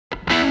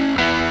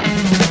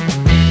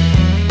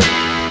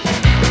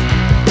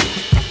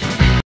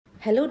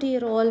Hello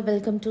dear all,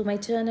 welcome to my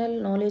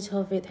channel Knowledge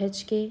Hub with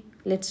HK.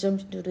 Let's jump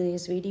into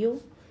today's video.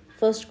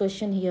 First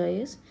question here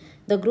is,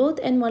 the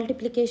growth and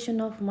multiplication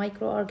of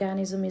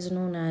microorganism is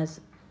known as?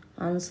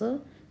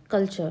 Answer,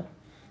 culture.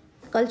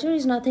 Culture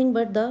is nothing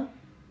but the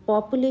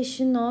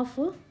population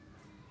of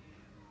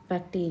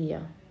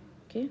bacteria.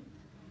 Okay.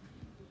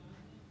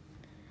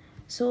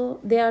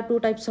 So there are two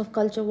types of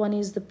culture. One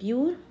is the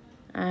pure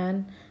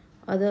and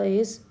other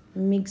is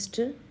mixed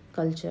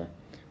culture.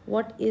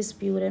 What is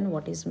pure and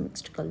what is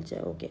mixed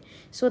culture? Okay,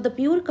 so the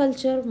pure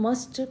culture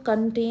must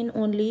contain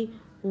only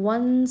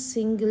one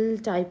single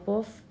type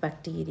of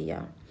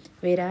bacteria,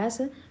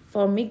 whereas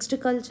for mixed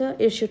culture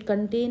it should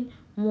contain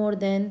more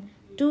than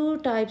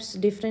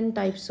different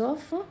types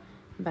of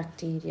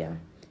bacteria.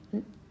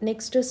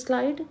 Next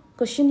slide.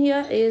 Question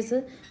here is,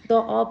 the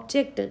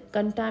object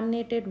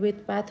contaminated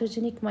with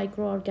pathogenic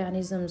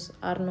microorganisms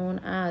are known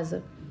as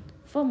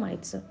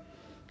fomites.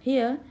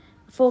 Here,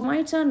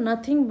 fomites are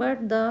nothing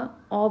but the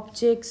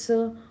objects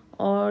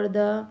or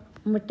the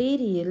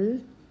material.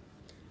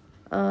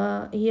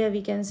 Here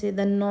we can say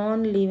the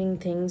non-living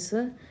things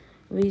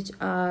which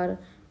are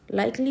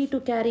likely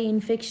to carry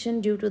infection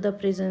due to the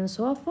presence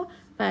of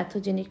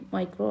pathogenic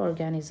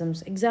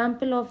microorganisms.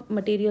 Example of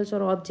materials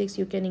or objects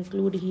you can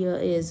include here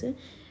is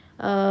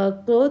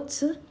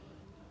clothes,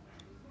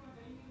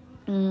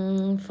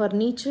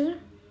 furniture,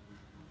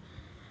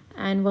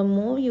 and one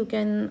more you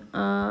can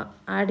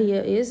add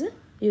here is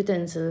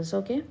utensils.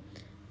 Okay,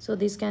 so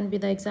these can be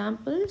the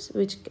examples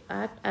which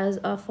act as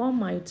a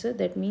fomites.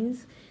 That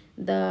means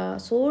the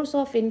source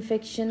of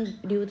infection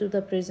due to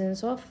the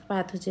presence of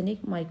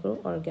pathogenic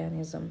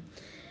microorganism.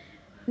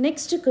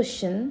 Next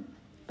question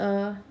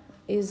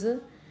is,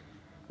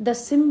 the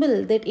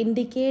symbol that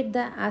indicate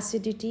the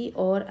acidity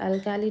or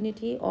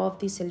alkalinity of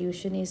the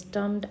solution is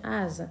termed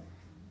as?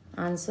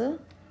 Answer,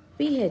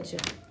 pH.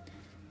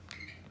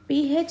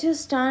 pH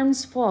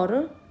stands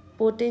for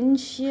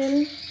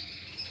potential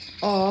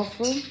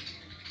of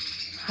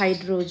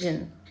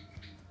hydrogen.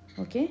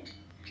 Okay,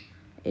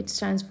 it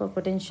stands for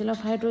potential of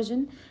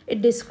hydrogen.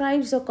 It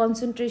describes the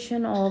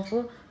concentration of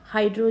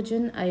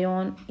hydrogen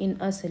ion in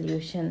a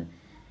solution,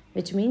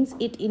 which means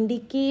it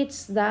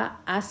indicates the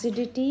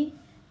acidity.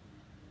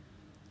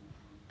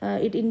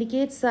 It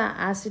indicates the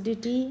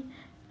acidity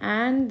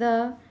and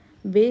the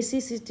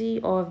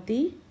basicity of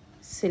the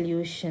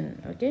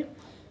solution. Okay,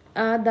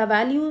 the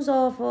values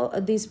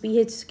of this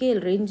pH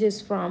scale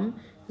ranges from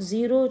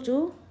 0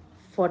 to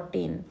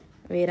 14,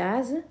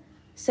 whereas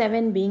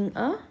 7 being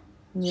a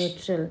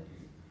neutral.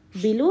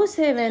 Below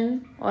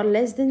 7 or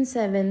less than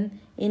 7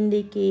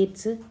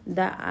 indicates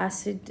the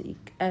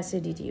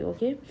acidity.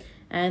 Okay,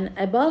 and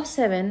above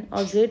 7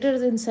 or greater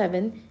than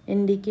 7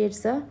 indicates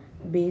the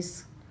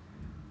base.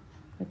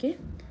 Okay,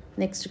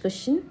 next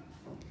question.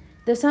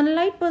 The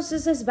sunlight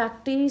possesses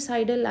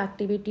bactericidal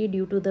activity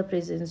due to the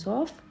presence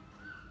of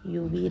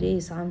UV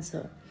rays.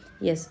 Answer,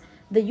 yes,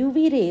 the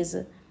UV rays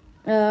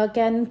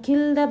can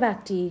kill the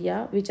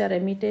bacteria which are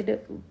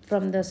emitted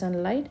from the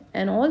sunlight,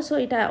 and also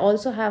it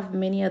also have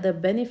many other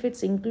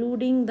benefits,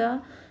 including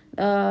the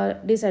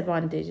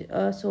disadvantage.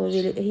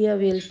 Here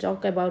we'll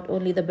talk about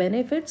only the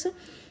benefits.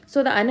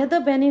 So the another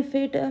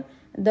benefit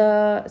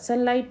the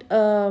sunlight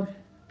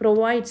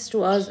provides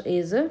to us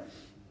is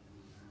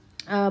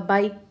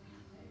by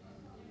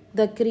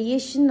the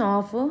creation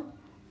of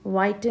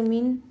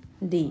vitamin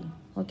D.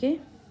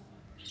 Okay,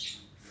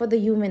 for the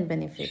human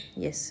benefit.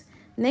 Yes.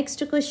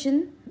 Next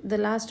question, the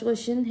last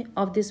question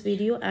of this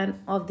video and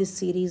of this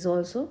series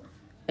also,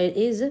 it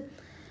is,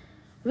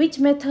 which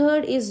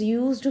method is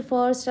used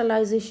for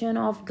sterilization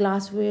of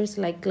glasswares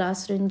like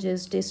glass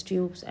syringes, test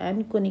tubes,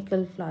 and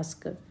conical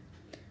flask?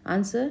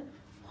 Answer,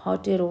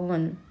 hot air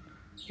oven.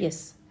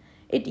 Yes,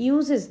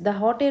 the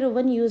hot air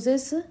oven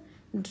uses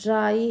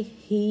dry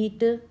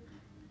heat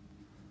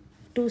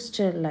to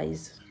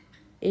sterilize.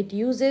 It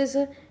uses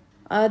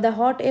the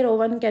hot air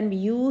oven can be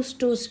used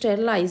to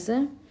sterilize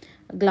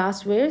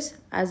glasswares,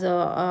 as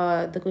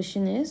the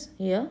question is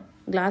here,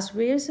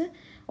 glasswares.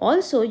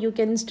 Also you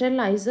can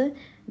sterilize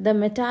the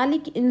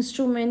metallic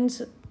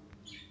instruments,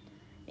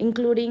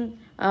 including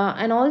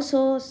and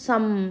also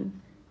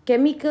some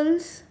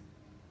chemicals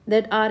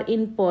that are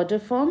in powder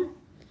form,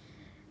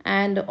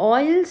 and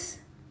oils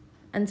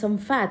and some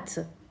fats.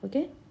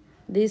 Okay,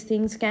 these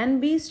things can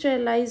be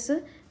sterilized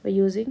by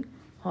using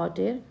hot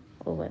air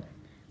oven.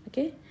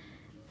 Okay,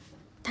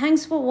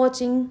 thanks for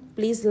watching.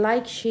 Please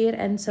like, share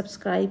and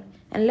subscribe,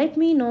 and let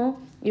me know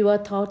your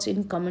thoughts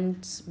in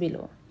comments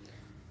below.